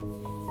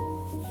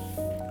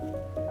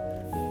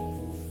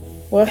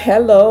Well,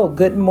 hello,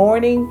 good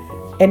morning,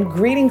 and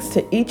greetings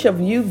to each of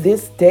you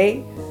this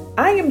day.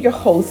 I am your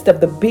host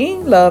of the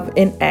Being Love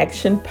in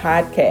Action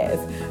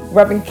podcast,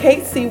 Reverend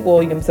K.C.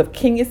 Williams of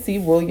Kenya C.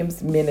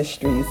 Williams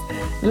Ministries.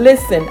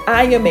 Listen,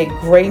 I am a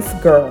grace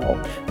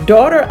girl,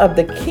 daughter of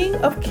the King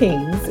of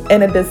Kings,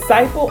 and a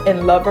disciple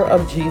and lover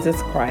of Jesus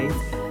Christ.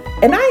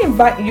 And I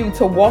invite you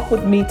to walk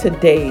with me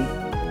today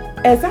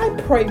as I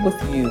pray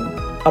with you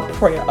a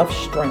prayer of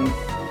strength.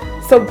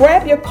 So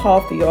grab your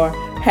coffee or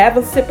have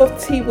a sip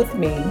of tea with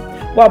me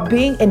while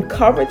being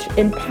encouraged,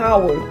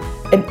 empowered,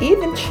 and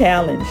even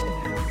challenged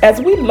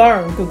as we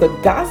learn through the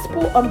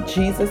gospel of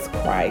Jesus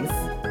Christ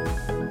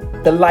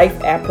the life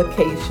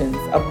applications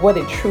of what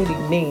it truly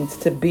means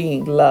to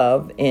being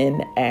love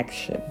in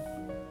action.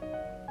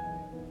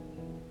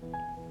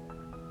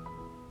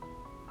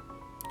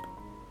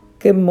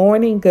 Good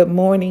morning, good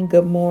morning,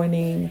 good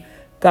morning.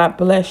 God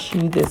bless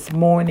you this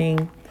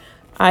morning.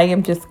 I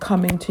am just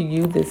coming to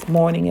you this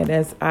morning, and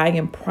as I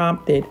am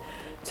prompted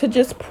to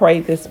just pray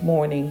this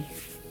morning,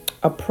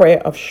 a prayer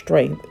of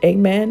strength.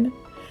 Amen.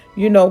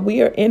 You know,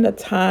 we are in a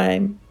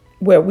time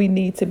where we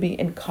need to be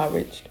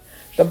encouraged.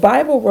 The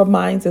Bible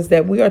reminds us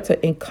that we are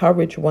to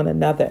encourage one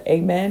another.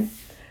 Amen.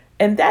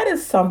 And that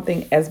is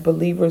something as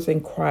believers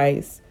in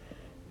Christ,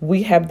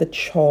 we have the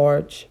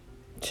charge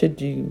to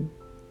do.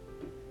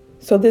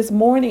 So this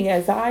morning,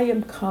 as I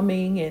am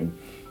coming and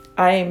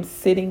I am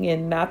sitting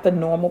in not the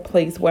normal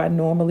place where I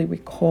normally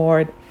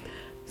record,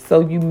 so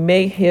you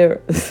may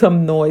hear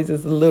some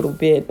noises a little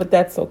bit, but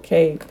that's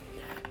okay.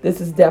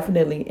 This is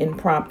definitely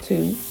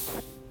impromptu,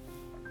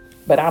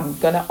 but I'm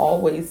going to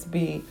always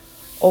be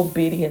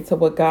obedient to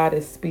what God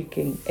is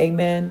speaking.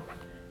 Amen.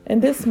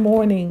 And this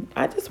morning,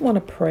 I just want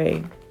to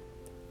pray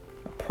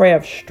a prayer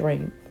of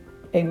strength.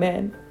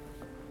 Amen.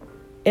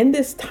 In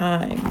this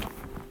time,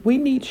 we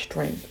need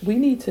strength. We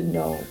need to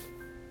know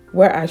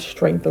where our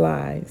strength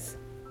lies.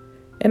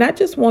 And I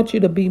just want you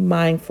to be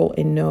mindful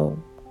and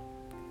know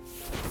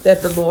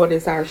that the Lord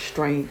is our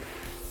strength.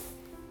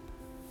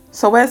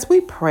 So as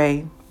we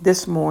pray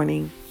this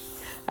morning,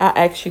 I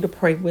ask you to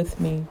pray with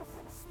me.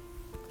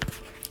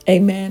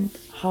 Amen.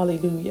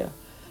 Hallelujah.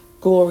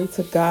 Glory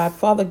to God.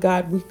 Father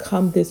God, we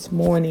come this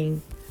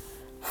morning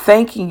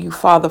thanking you,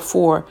 Father,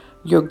 for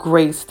your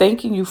grace,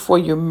 thanking you for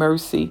your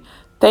mercy,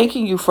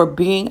 thanking you for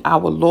being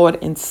our Lord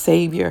and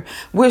Savior.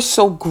 We're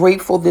so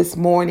grateful this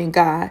morning,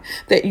 God,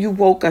 that you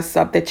woke us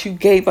up, that you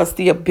gave us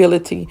the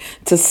ability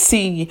to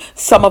see,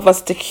 some of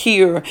us to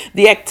hear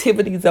the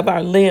activities of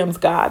our limbs,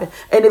 God.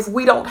 And if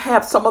we don't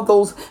have some of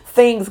those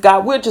things,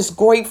 God, we're just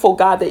grateful,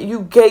 God, that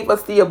you gave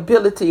us the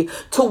ability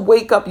to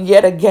wake up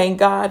yet again,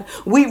 God.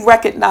 We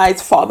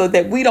recognize, Father,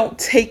 that we don't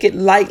take it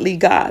lightly,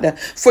 God,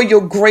 for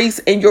your grace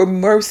and your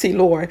mercy,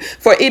 Lord.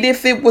 For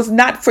if it was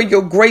not for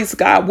your grace,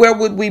 God, where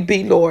would we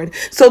be, Lord?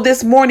 So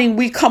this morning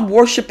we come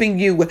worshiping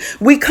you.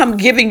 We come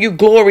giving you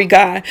glory,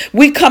 God.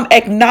 We come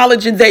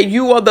acknowledging that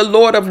you are the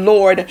Lord of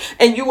Lords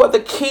and you are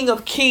the King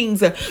of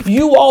Kings.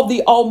 You are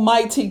the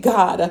Almighty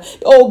God.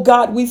 Oh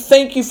God, we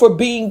thank you for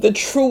being the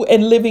true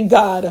and living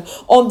God.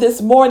 On this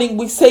morning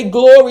we say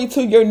glory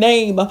to your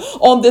name.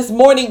 On this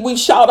morning we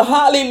shout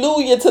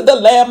hallelujah to the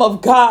Lamb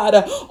of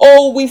God.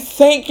 Oh, we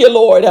thank you,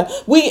 Lord.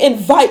 We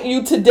invite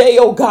you today,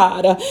 oh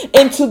God,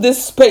 into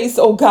this space,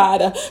 oh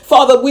God.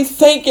 Father, we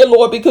thank you,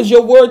 Lord, because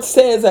your word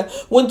says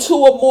when two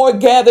or more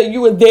gather,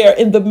 you are there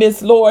in the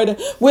midst, Lord.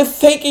 We're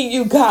thanking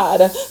you,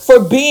 God,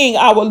 for being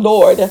our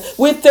Lord.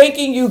 We're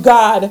thanking you,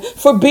 God,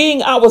 for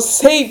being our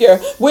Savior.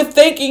 We're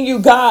thanking you,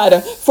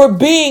 God, for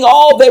being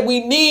all that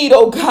we need,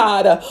 oh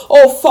God.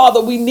 Oh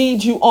Father, we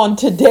need you on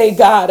today,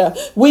 God.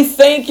 We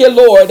thank you,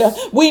 Lord.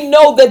 We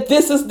know that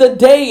this is the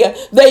day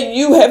that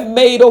you have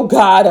made, oh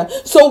God.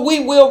 So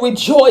we will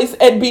rejoice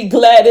and be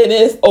glad in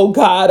it, oh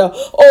God.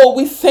 Oh,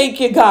 we thank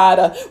you,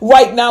 God.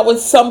 Right now in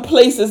some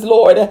places,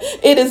 Lord,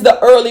 it is the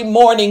early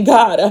morning,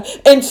 God.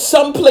 In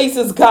some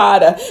places,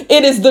 God,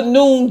 it is the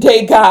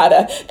noonday,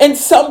 God. In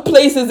some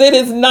places, it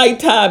is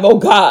nighttime, oh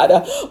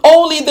God.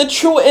 Only the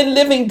true and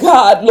living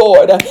God,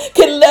 Lord,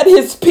 can let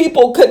his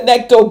people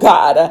connect, oh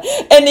God.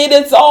 And it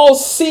is all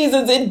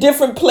seasons in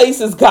different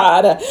places,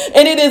 God.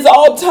 And it is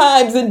all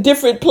times in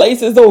different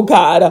places, oh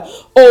God.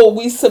 Oh,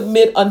 we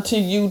submit unto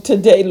you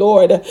today,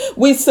 Lord.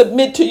 We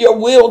submit to your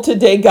will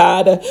today,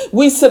 God.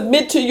 We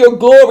submit to your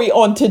glory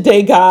on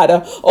today, God.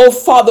 Oh,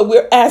 Father,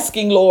 we're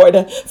asking,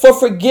 Lord, for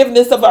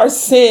forgiveness of our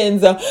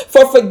sins,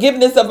 for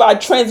forgiveness of our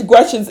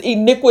transgressions,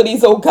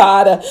 iniquities, oh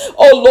God.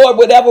 Oh, Lord,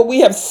 whatever we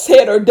have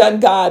said or done,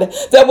 God,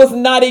 that was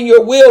not in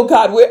your will,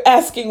 God, we're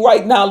asking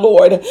right now,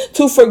 Lord,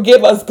 to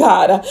forgive us,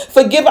 God.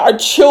 Forgive our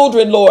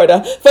children, Lord,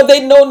 for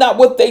they know not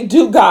what they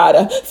do,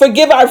 God.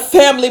 Forgive our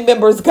family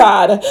members,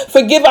 God.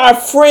 Forgive our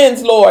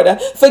friends, Lord.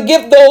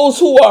 Forgive those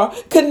who are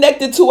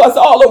connected to us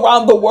all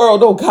around the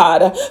world, oh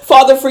God.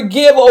 Father,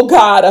 forgive, oh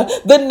God,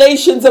 the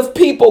nations of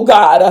people,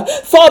 God.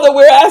 Father,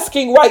 we're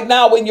asking right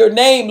now in your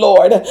name,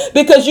 Lord,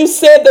 because you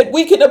said that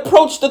we can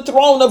approach the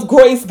throne of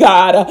grace,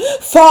 God.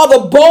 Father,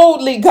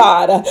 boldly,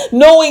 God,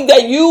 knowing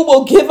that you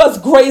will give us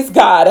grace,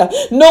 God,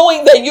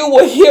 knowing that you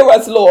will hear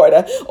us, Lord.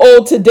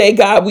 Oh, today,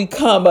 God, we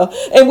come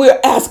and we're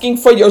asking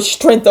for your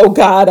strength, oh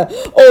God.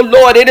 Oh,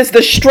 Lord, it is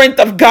the strength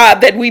of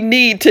God that we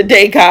need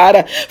today,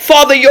 God.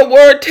 Father, your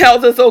word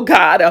tells us, oh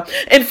God,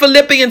 in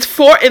Philippians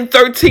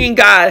 4:13,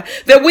 God,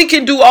 that we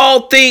can do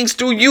all things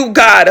through you,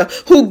 God,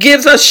 who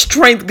gives us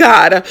strength,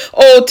 God.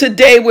 Oh,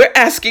 today we're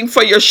asking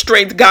for your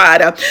strength,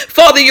 God.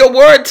 Father, your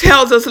word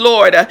tells us,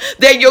 Lord,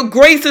 that your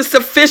grace is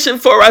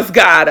sufficient for us,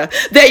 God,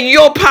 that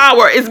your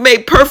power is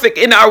made perfect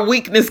in our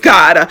weakness,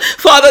 God.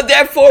 Father,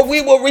 therefore we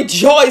will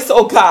rejoice,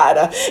 oh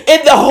God,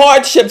 in the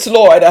hardships,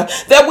 Lord,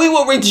 that we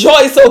will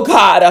rejoice, oh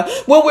God,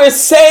 when we're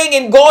saying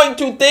and going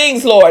through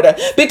things, Lord,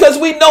 because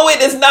we know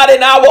it is not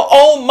in our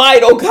own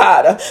might, oh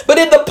God, but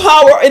in the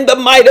power and the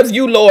might of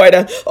you, Lord.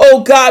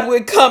 Oh God,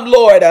 we come,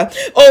 Lord.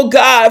 Oh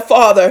God,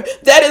 Father,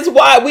 that is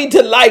why we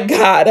delight,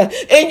 God,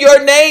 in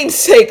your name's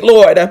sake,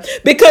 Lord,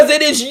 because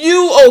it is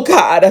you, oh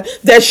God,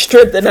 that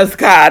strengthen us,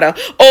 God.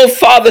 Oh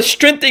Father,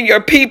 strengthen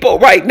your people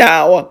right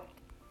now.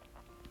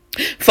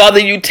 Father,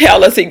 you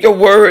tell us in your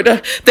word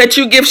that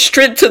you give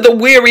strength to the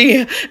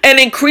weary and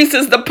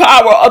increases the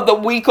power of the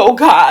weak, oh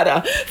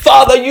God.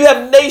 Father, you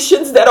have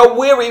nations that are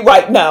weary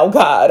right now,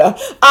 God.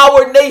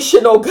 Our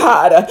nation, oh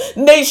God.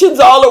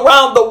 Nations all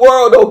around the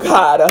world, oh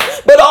God.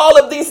 But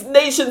all of these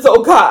nations,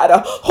 oh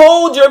God,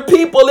 hold your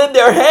people in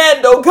their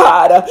hand, oh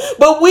God.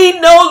 But we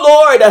know,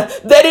 Lord,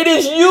 that it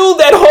is you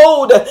that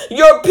hold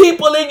your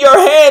people in your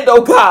hand,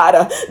 oh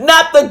God.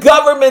 Not the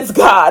governments,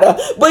 God,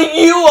 but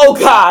you, oh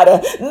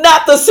God.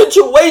 Not the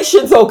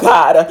situations, oh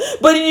God,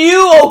 but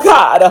you, oh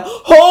God,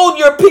 hold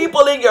your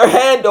people in your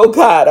hand, oh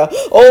God.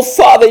 Oh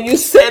Father, you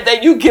said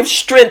that you give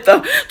strength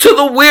to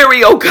the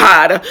weary, oh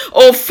God.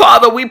 Oh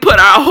Father, we put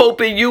our hope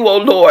in you, oh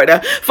Lord.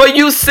 For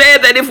you said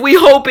that if we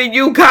hope in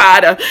you,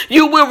 God,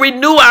 you will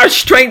renew our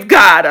strength,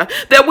 God.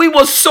 That we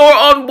will soar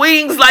on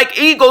wings like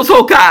eagles,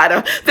 oh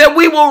God. That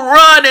we will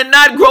run and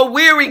not grow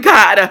weary,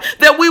 God.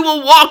 That we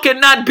will walk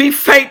and not be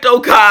faint, oh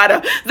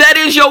God. That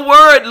is your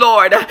word,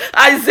 Lord.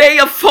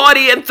 Isaiah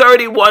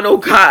 40:31, oh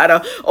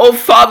God. Oh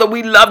Father,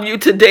 we love you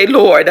today,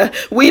 Lord.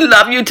 We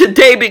love you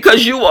today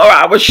because you are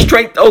our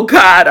strength, oh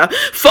God.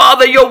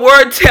 Father, your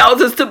word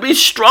tells us to be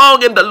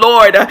strong in the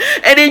Lord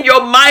and in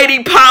your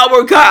mighty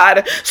power,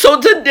 God.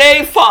 So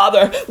today,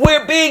 Father,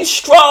 we're being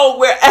strong.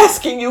 We're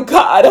asking you,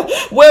 God,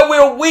 where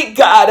we're weak,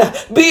 God,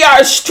 be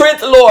our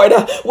strength, Lord.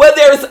 Where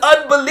there's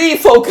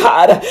unbelief, oh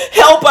God,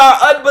 help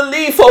our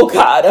unbelief, oh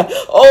God.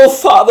 Oh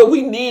Father,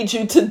 we need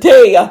you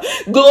today.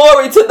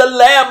 Glory to the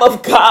Lamb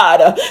of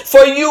God,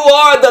 for you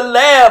are the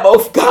Lamb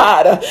of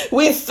God.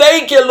 We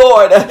thank you,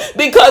 Lord,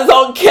 because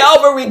on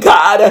Calvary,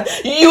 God,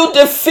 you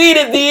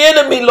defeated the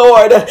enemy,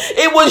 Lord.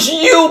 It was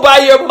you by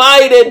your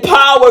might and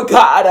power,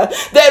 God,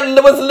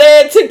 that was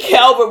led to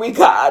Calvary,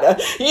 God.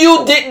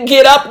 You didn't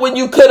get up when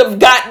you could have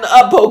gotten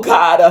up, oh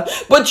God,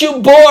 but you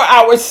bore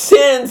our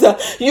sins.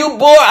 You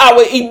bore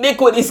our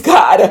iniquities,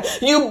 God.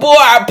 You bore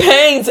our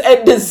pains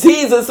and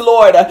diseases,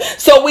 Lord.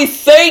 So we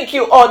thank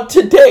you on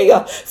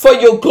today for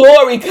your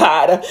glory,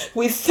 God.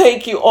 We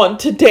thank you on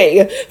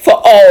today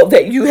for all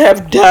that you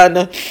have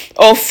done.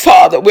 Oh,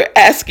 Father, we're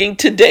asking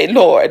today,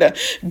 Lord,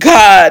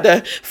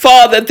 God,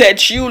 Father,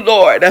 that you,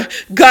 Lord,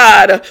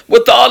 God,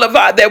 with all of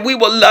our, that we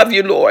will love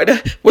you, Lord,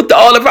 with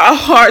all of our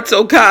hearts,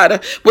 oh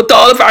God, with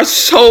all of our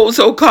souls,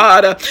 oh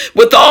God,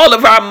 with all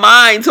of our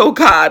minds, oh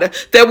God,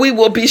 that we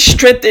will be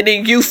strengthened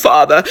in you,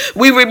 Father.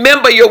 We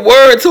remember your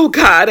words, oh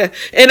God,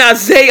 in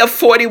Isaiah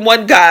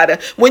 41,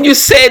 God, when you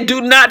said,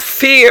 do not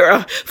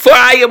fear, for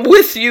I am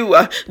with you.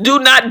 Do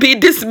not be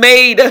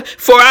dismayed,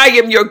 for I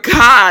am your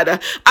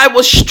God. I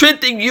will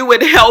strengthen you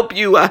and help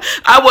you.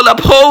 I will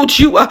uphold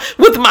you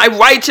with my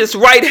righteous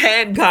right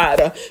hand,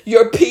 God.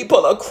 Your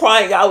people are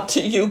crying out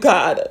to you,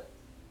 God.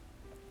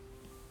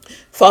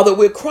 Father,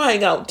 we're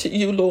crying out to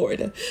you,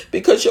 Lord,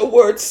 because your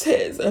word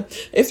says,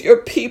 if your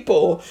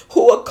people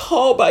who are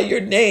called by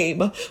your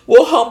name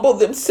will humble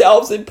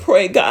themselves and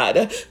pray,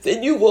 God,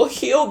 then you will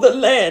heal the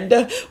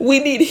land. We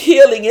need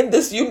healing in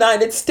this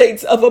United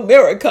States of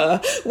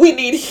America. We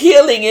need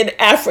healing in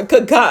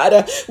Africa,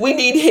 God. We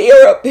need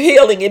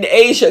healing in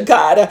Asia,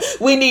 God.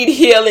 We need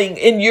healing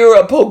in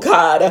Europe, oh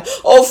God.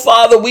 Oh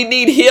Father, we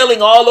need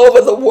healing all over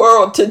the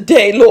world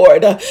today,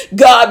 Lord.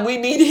 God, we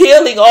need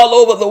healing all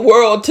over the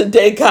world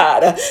today,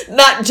 God.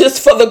 Not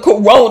just for the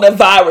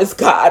coronavirus,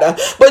 God,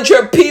 but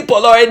your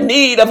people are in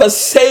need of a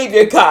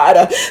Savior,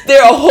 God.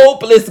 They're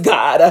hopeless,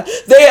 God.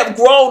 They have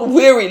grown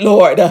weary,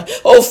 Lord.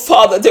 Oh,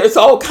 Father, there's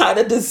all kind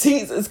of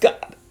diseases,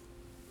 God.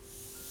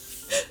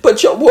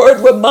 But your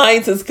word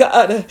reminds us,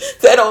 God,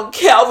 that on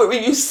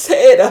Calvary you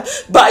said,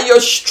 by your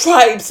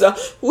stripes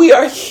we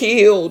are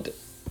healed.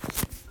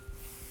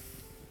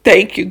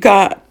 Thank you,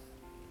 God,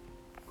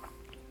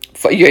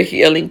 for your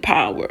healing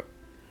power.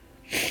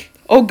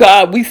 Oh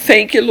God, we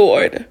thank you,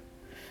 Lord,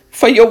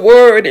 for your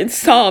word in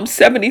Psalm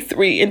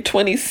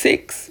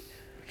 73:26.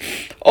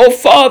 Oh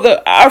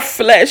Father, our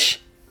flesh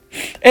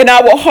and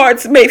our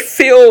hearts may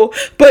fail,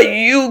 but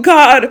you,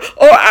 God,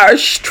 are our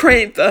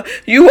strength.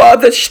 You are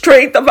the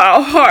strength of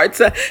our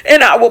hearts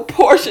and our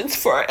portions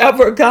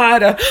forever,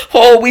 God.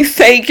 Oh, we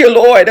thank you,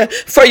 Lord,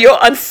 for your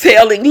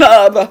unfailing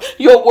love.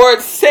 Your word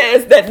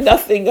says that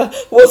nothing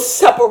will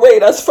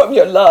separate us from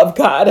your love,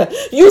 God.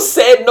 You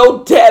said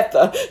no death,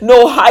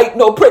 no height,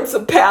 no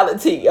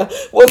principality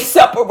will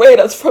separate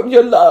us from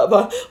your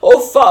love. Oh,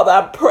 Father,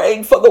 I'm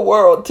praying for the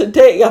world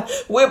today.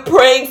 We're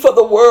praying for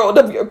the world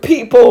of your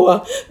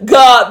people.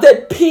 God,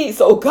 that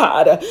peace, oh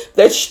God,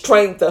 that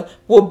strength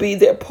will be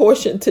their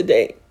portion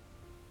today.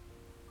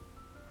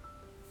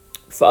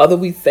 Father,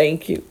 we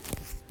thank you.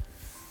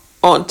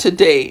 On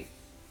today,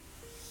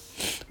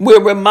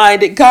 we're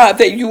reminded, God,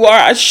 that you are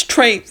our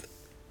strength.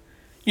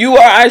 You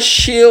are our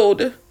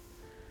shield.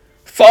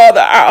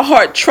 Father, our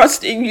heart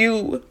trusts in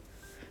you,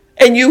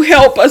 and you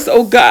help us,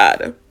 oh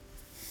God.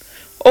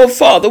 Oh,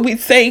 Father, we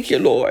thank you,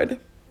 Lord,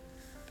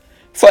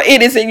 for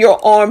it is in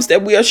your arms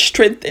that we are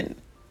strengthened,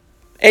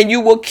 and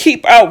you will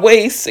keep our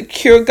ways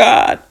secure,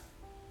 God.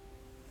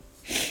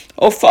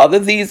 Oh, Father,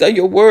 these are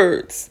your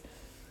words.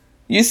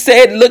 You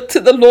said, look to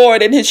the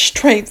Lord and his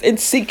strength and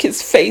seek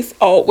his face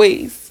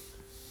always.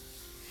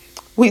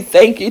 We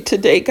thank you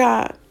today,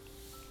 God,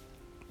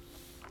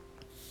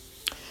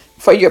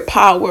 for your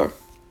power,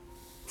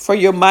 for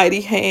your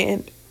mighty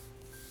hand,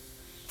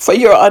 for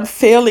your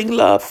unfailing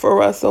love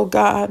for us, oh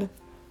God.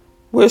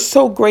 We're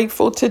so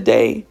grateful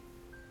today.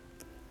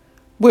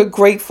 We're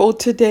grateful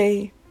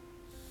today.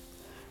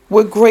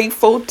 We're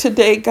grateful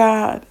today,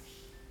 God.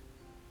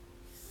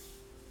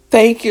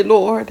 Thank you,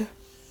 Lord.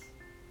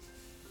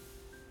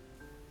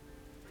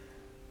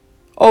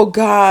 Oh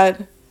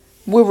God,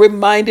 we're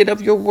reminded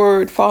of your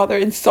word, Father,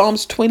 in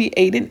Psalms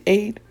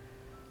 28:8.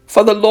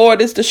 For the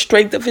Lord is the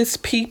strength of his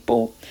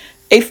people,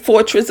 a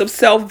fortress of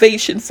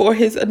salvation for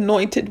his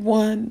anointed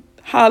one.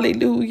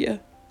 Hallelujah.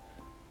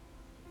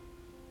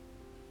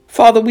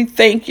 Father, we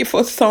thank you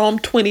for Psalm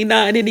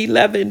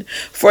 29:11.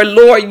 For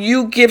Lord,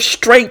 you give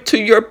strength to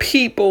your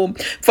people.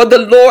 For the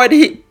Lord,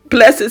 he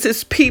blesses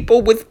his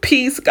people with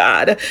peace,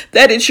 God.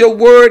 That is your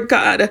word,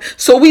 God.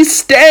 So we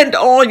stand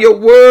on your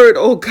word,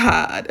 oh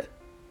God.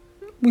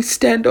 We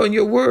stand on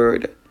your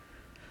word.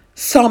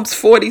 Psalms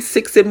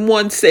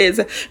 46:1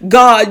 says,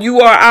 God, you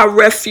are our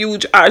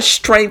refuge, our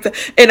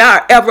strength, and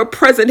our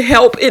ever-present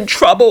help in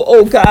trouble,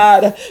 oh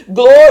God.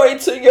 Glory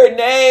to your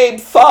name,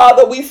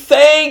 Father. We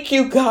thank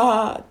you,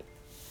 God.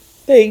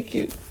 Thank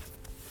you.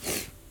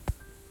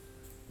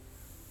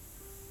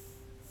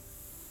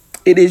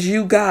 It is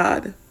you,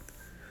 God,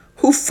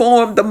 who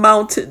formed the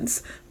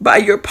mountains by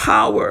your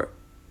power,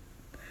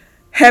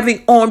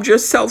 having armed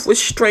yourself with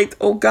strength,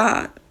 oh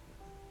God.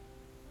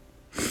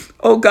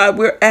 Oh God,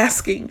 we're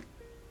asking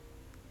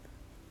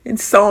in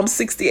Psalm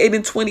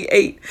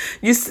 68:28,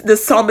 the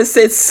psalmist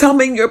said,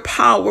 summon your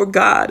power,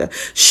 God.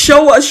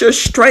 Show us your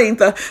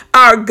strength,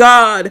 our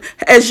God,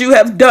 as you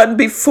have done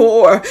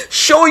before.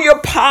 Show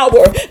your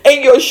power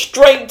and your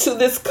strength to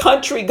this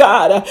country,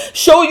 God.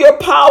 Show your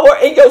power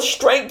and your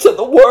strength to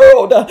the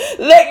world.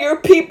 Let your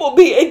people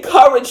be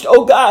encouraged,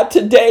 oh God,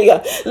 today.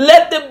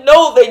 Let them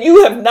know that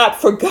you have not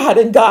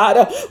forgotten,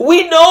 God.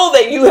 We know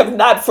that you have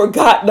not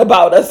forgotten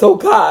about us, oh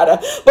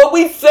God. But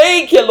we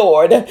thank you,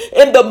 Lord,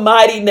 in the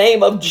mighty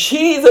name of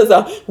Jesus.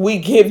 We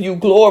give you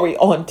glory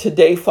on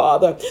today,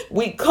 Father.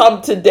 We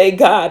come today,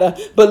 God,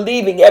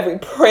 believing every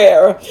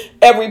prayer,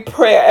 every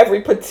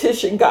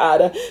petition,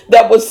 God,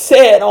 that was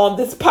said on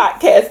this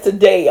podcast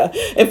today.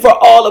 And for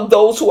all of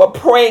those who are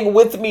praying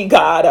with me,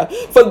 God,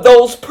 for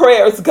those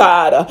prayers,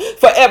 God,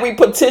 for every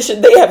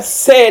petition they have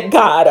said,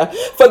 God,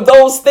 for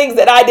those things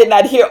that I did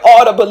not hear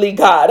audibly,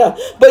 God,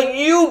 but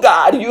you,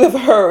 God, you have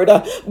heard.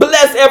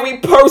 Bless every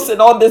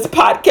person on this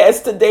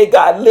podcast today,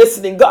 God,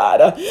 listening,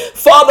 God.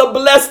 Father,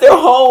 bless their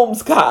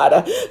homes,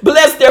 God.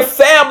 Bless their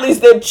families,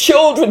 their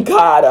children,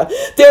 God.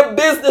 Their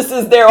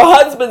businesses, their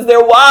husbands,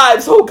 their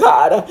wives, oh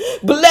God.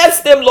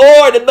 Bless them,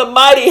 Lord, in the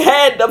mighty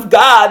hand of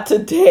God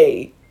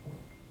today.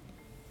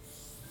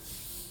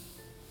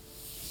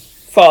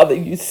 Father,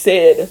 you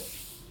said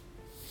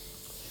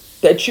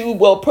that you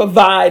will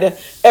provide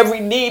every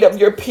need of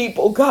your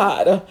people,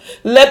 God.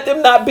 Let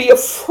them not be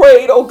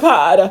afraid, oh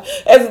God,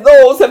 as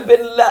those have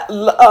been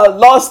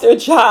lost their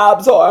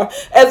jobs or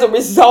as a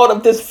result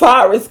of this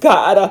virus,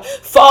 God.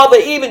 Father,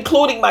 even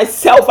including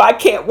myself, I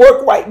can't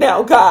work right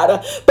now,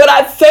 God. But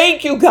I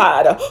thank you,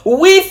 God.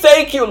 We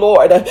thank you,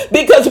 Lord,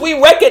 because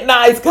we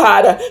recognize,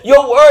 God,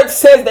 your word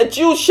says that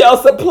you shall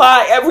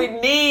supply every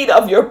need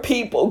of your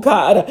people,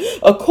 God,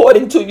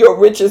 according to your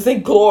riches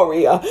and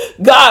glory.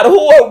 God,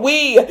 who are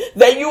we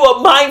that you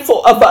are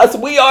mindful of us?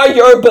 We are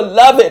your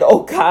beloved,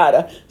 oh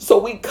God. So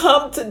we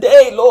come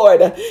today,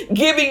 Lord,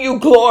 giving you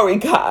glory,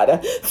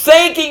 God.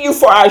 Thanking you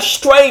for our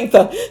strength.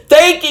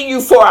 Thanking you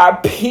for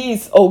our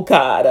peace, oh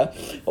God.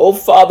 Oh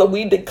Father,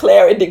 we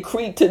declare and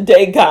decree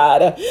today,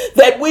 God,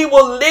 that we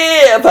will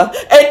live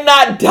and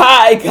not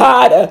die,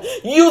 God.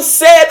 You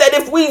said that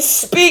if we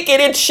speak it,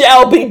 it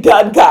shall be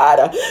done,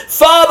 God.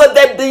 Father,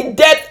 that the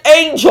death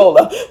angel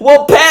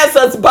will pass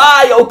us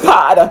by, oh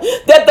God,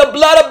 that the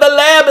blood of the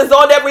Lamb is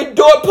on every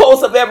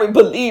doorpost of every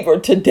believer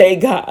today,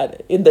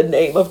 God, in the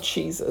name of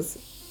Jesus.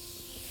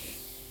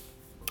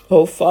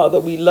 Oh, Father,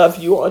 we love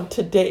you on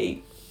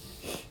today.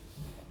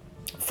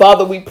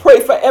 Father, we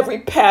pray for every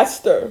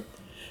pastor,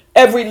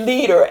 every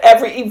leader,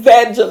 every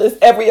evangelist,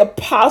 every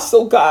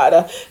apostle,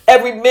 God,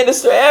 every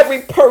minister,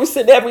 every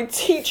person, every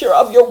teacher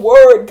of your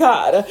word,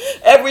 God,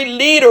 every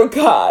leader,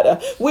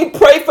 God. We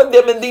pray for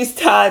them in these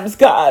times,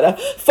 God.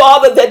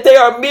 Father, that they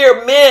are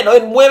mere men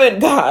and women,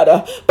 God.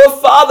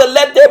 But Father,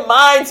 let their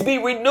minds be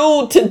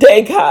renewed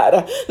today,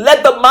 God.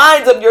 Let the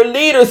minds of your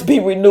leaders be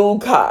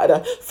renewed,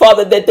 God.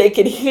 Father, that they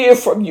can hear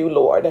from you,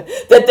 Lord.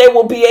 That they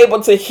will be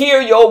able to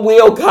hear your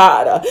will,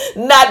 God.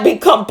 Not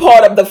become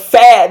part of the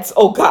fads,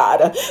 oh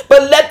God,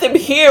 but let them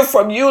hear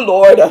from you,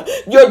 Lord,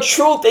 your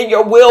truth and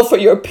your will for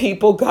your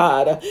people,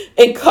 God.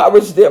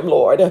 Encourage them,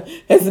 Lord,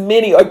 as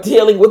many are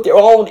dealing with their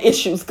own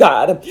issues,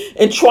 God,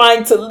 and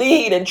trying to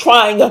lead and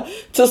trying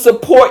to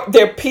support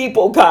their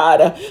people,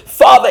 God.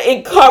 Father,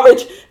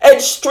 encourage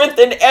and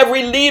strengthen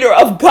every leader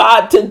of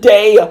God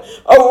today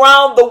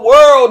around the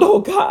world, oh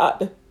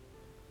God.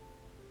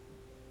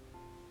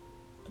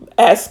 I'm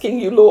asking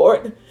you,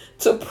 Lord,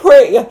 to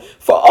pray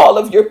for all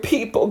of your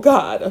people,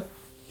 God.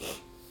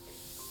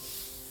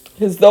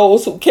 As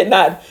those who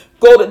cannot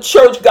go to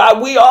church,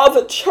 God, we are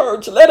the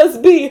church. Let us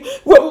be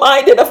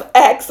reminded of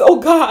Acts, oh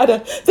God,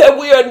 that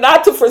we are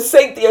not to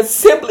forsake the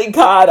assembly,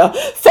 God.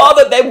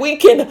 Father, that we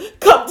can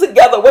come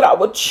together with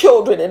our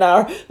children and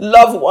our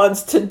loved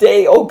ones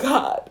today, oh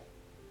God.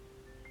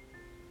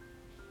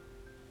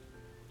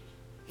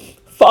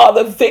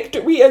 Father,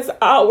 victory is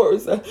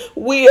ours.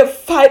 We are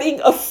fighting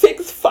a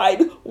fixed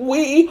fight.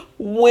 We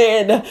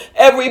win.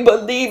 Every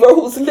believer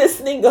who's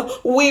listening,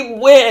 we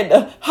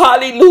win.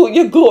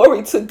 Hallelujah.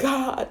 Glory to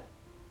God.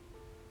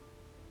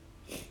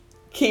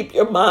 Keep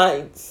your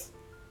minds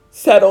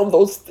set on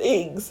those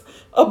things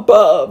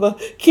above.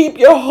 Keep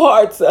your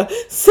hearts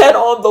set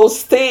on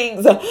those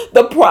things,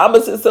 the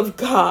promises of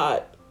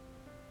God.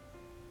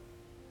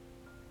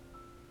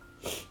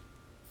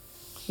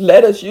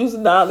 Let us use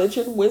knowledge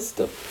and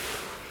wisdom.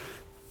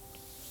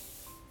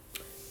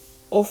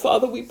 Oh,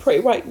 Father, we pray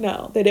right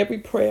now that every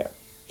prayer,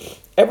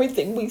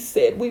 everything we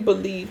said, we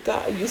believe,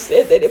 God. You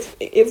said that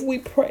if we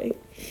pray,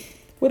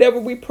 whatever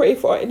we pray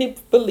for and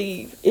if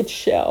believe, it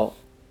shall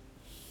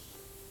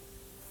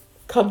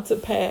come to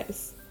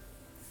pass.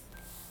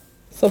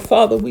 So,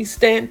 Father, we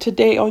stand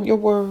today on your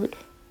word.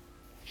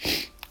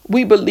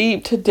 We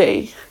believe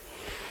today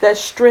that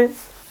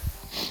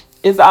strength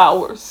is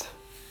ours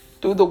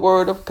through the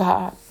word of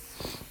God.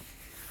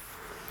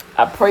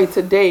 I pray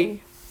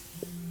today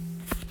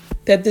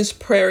that this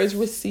prayer is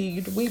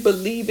received. We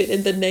believe it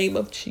in the name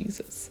of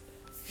Jesus.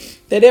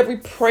 That every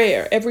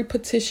prayer, every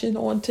petition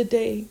on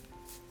today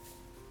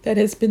that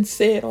has been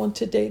said on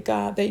today,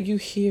 God, that you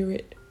hear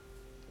it.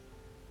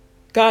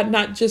 God,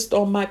 not just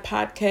on my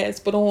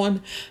podcast, but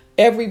on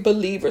every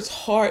believer's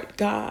heart,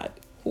 God,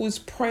 who is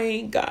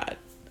praying, God.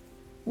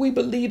 We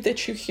believe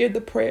that you hear the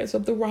prayers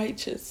of the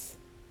righteous.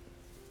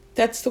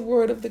 That's the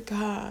word of the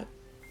God.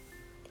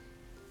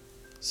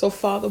 So,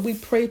 Father, we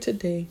pray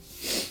today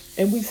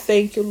and we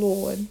thank you,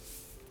 Lord.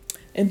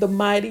 In the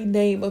mighty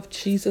name of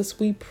Jesus,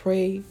 we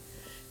pray.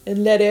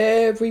 And let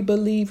every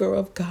believer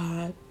of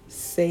God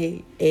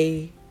say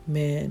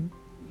amen.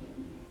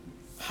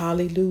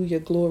 Hallelujah.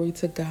 Glory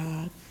to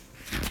God.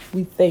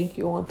 We thank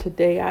you on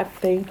today. I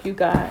thank you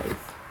guys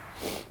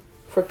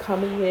for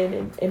coming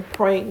in and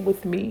praying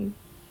with me.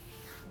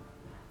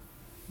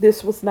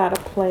 This was not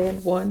a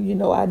planned one. You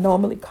know, I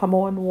normally come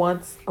on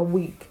once a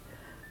week.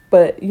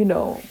 But, you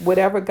know,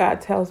 whatever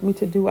God tells me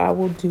to do, I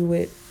will do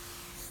it.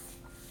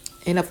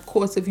 And of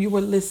course, if you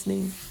were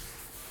listening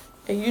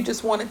and you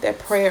just wanted that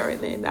prayer,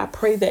 and I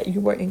pray that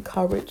you were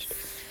encouraged.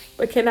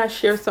 But can I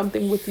share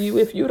something with you?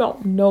 If you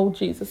don't know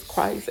Jesus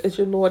Christ as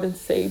your Lord and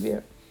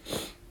Savior,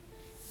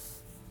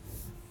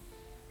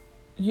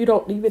 you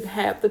don't even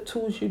have the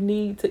tools you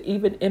need to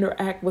even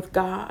interact with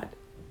God.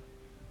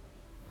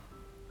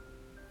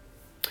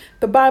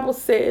 The Bible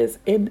says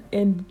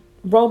in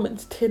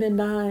Romans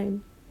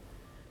 10:9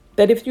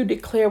 that if you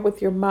declare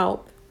with your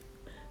mouth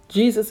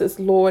Jesus is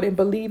Lord and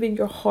believe in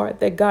your heart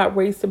that God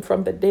raised him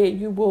from the dead,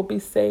 you will be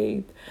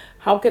saved.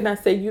 How can I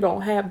say you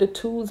don't have the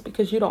tools?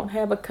 Because you don't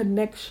have a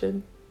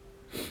connection.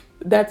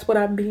 That's what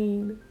I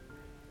mean.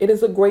 It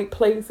is a great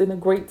place and a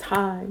great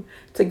time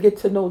to get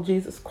to know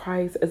Jesus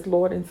Christ as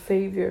Lord and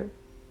Savior.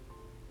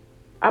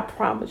 I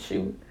promise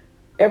you,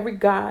 every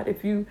God,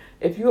 if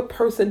you're a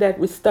person that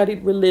was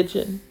studied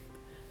religion,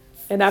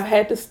 and I've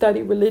had to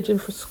study religion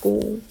for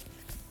school,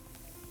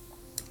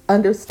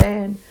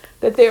 understand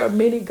that there are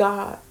many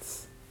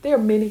gods. There are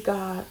many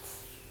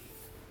gods.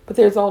 But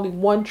there's only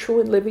one true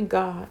and living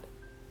God.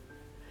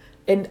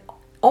 And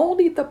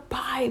only the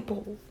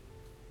Bible.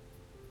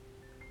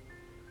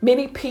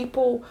 Many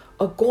people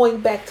are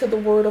going back to the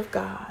Word of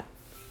God.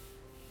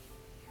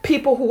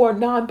 People who are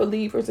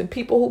non-believers and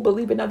people who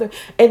believe in other,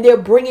 and they're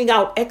bringing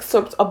out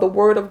excerpts of the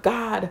Word of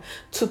God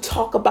to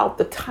talk about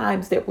the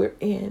times that we're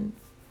in.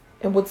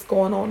 and what's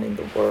going on in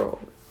the world.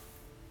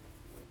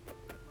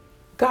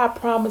 God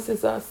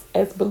promises us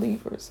as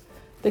believers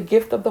the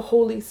gift of the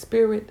Holy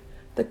Spirit,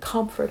 the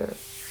Comforter.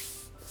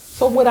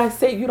 So when I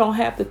say you don't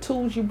have the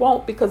tools, you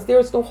won't, because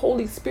there's no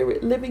Holy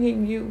Spirit living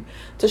in you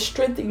to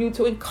strengthen you,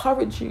 to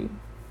encourage you.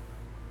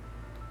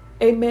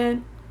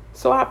 Amen.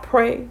 So I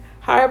pray,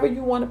 however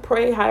you want to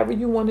pray, however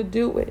you want to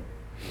do it,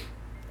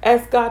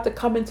 ask God to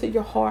come into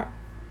your heart,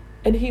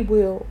 and He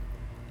will.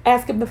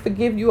 Ask Him to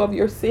forgive you of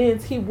your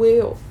sins. He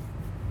will.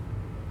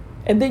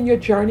 And then your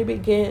journey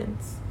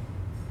begins.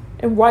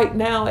 And right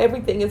now,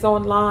 everything is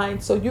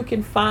online, so you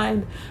can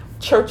find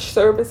church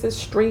services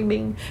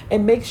streaming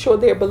and make sure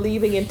they're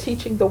believing and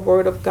teaching the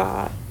Word of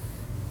God.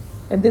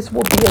 And this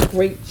will be a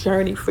great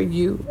journey for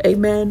you.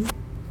 Amen.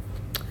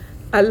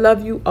 I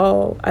love you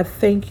all. I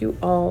thank you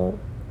all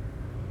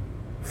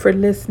for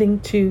listening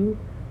to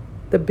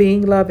the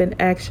Being Love in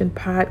Action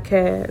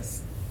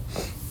podcast.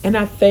 And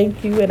I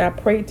thank you, and I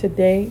pray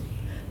today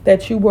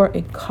that you were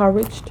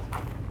encouraged,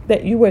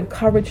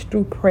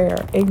 through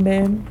prayer.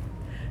 Amen.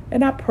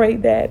 And I pray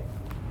that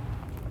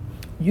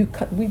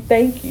we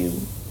thank you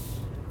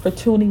for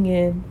tuning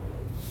in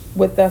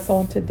with us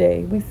on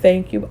today. We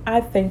thank you. I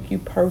thank you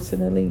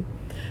personally.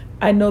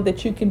 I know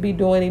that you can be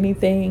doing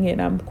anything,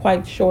 and I'm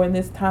quite sure in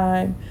this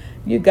time,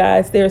 you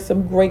guys, there's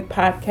some great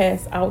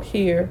podcasts out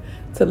here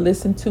to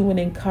listen to and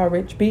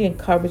be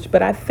encouraged.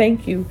 But I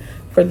thank you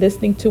for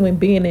listening to and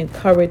being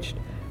encouraged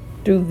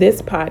through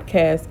this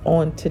podcast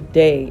on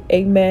today.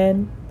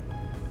 Amen.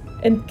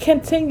 And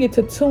continue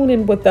to tune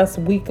in with us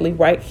weekly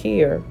right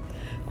here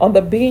on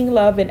the Being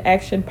Love in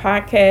Action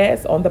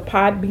podcast, on the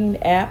Podbean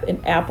app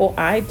and Apple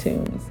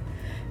iTunes.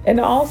 And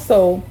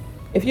also,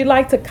 if you'd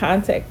like to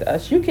contact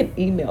us, you can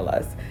email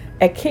us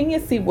at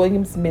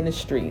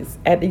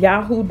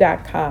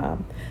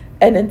kenyacwilliamsministries@yahoo.com.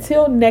 And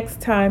until next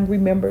time,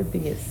 remember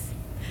this.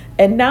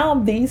 And now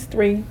these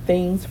three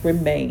things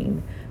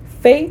remain: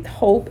 faith,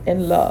 hope,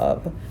 and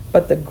love.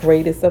 But the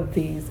greatest of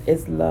these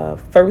is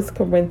love. 1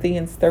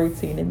 Corinthians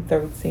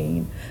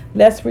 13:13.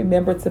 Let's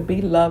remember to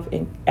be love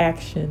in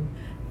action.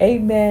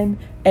 Amen.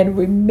 And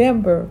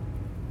remember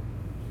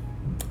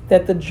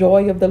that the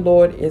joy of the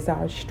Lord is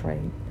our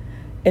strength.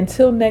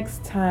 Until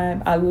next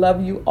time, I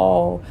love you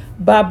all.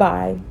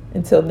 Bye-bye.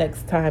 Until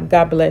next time,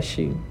 God bless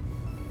you.